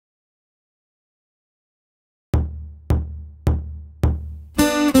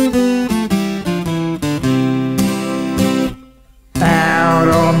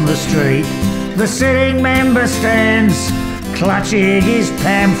The sitting member stands, clutching his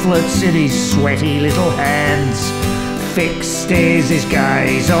pamphlets in his sweaty little hands. Fixed stares his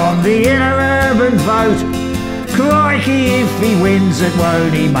gaze on the inner urban vote. Crikey, if he wins it,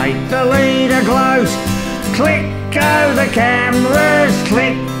 won't he make the leader gloat? Click go the cameras,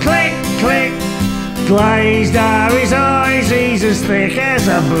 click, click, click. Glazed are his eyes, he's as thick as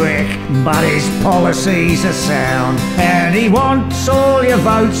a brick. But his policies are sound, and he wants all your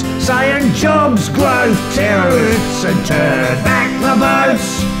votes, saying jobs, growth, terrorists, and turn back the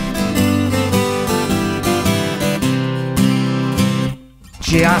boats.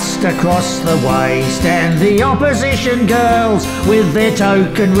 Just across the way stand the opposition girls, with their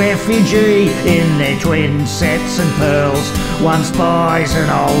token refugee in their twin sets and pearls. One spies an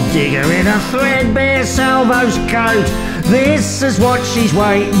old digger in a threadbare salvo's coat. This is what she's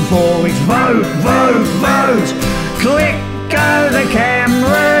waiting for, it's vote, vote, vote. Click go the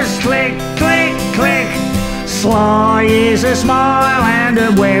cameras, click, click, click. Sly is a smile and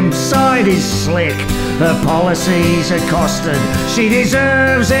her website is slick. Her policies are costed, she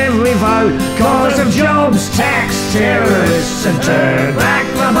deserves every vote, cause of jobs, tax, terrorists, and turn back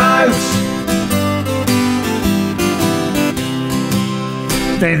the boats.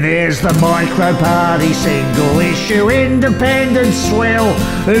 Then there's the micro-party single issue independent swill,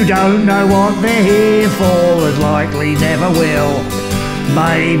 who don't know what they're here for and likely never will.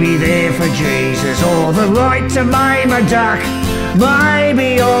 Maybe they're for Jesus or the right to maim a duck.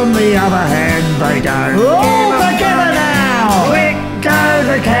 Maybe on the other hand they don't. All together now! Click go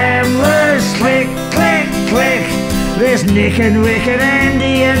the cameras, click, click, click. There's Nick and Rick and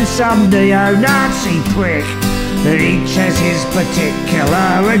Andy and some neo-Nazi prick. Each has his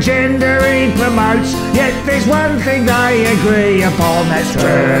particular agenda he promotes, yet there's one thing they agree upon, that's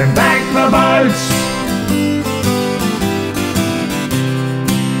turn back the boats.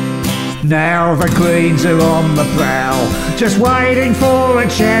 Now the Greens are on the prowl, just waiting for a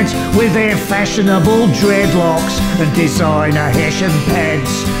chance with their fashionable dreadlocks and designer Hessian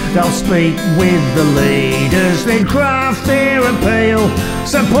pants. They'll speak with the leaders, then craft their appeal,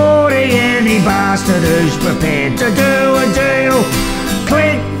 supporting any bastard who's prepared to do a deal.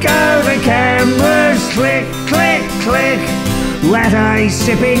 Click go the cameras, click, click, click. Latte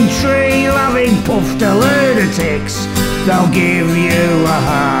sipping, tree loving, poof to lunatics. They'll give you a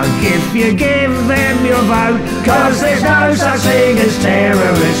hug if you give them your vote, cause there's no such thing as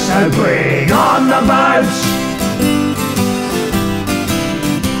terrorists, so bring on the boats.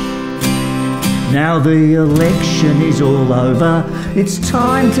 Now the election is all over, it's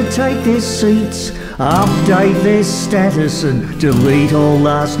time to take their seats, update their status and delete all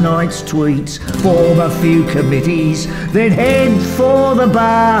last night's tweets, form a few committees, then head for the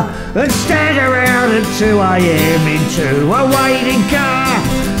bar and stand around at 2 AM into a waiting car.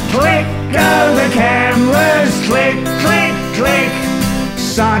 Click go the cameras, click, click, click.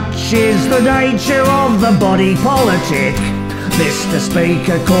 Such is the nature of the body politic. Mr.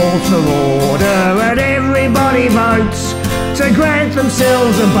 Speaker calls for order and everybody votes to grant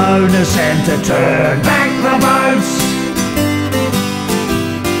themselves a bonus and to turn back the boats.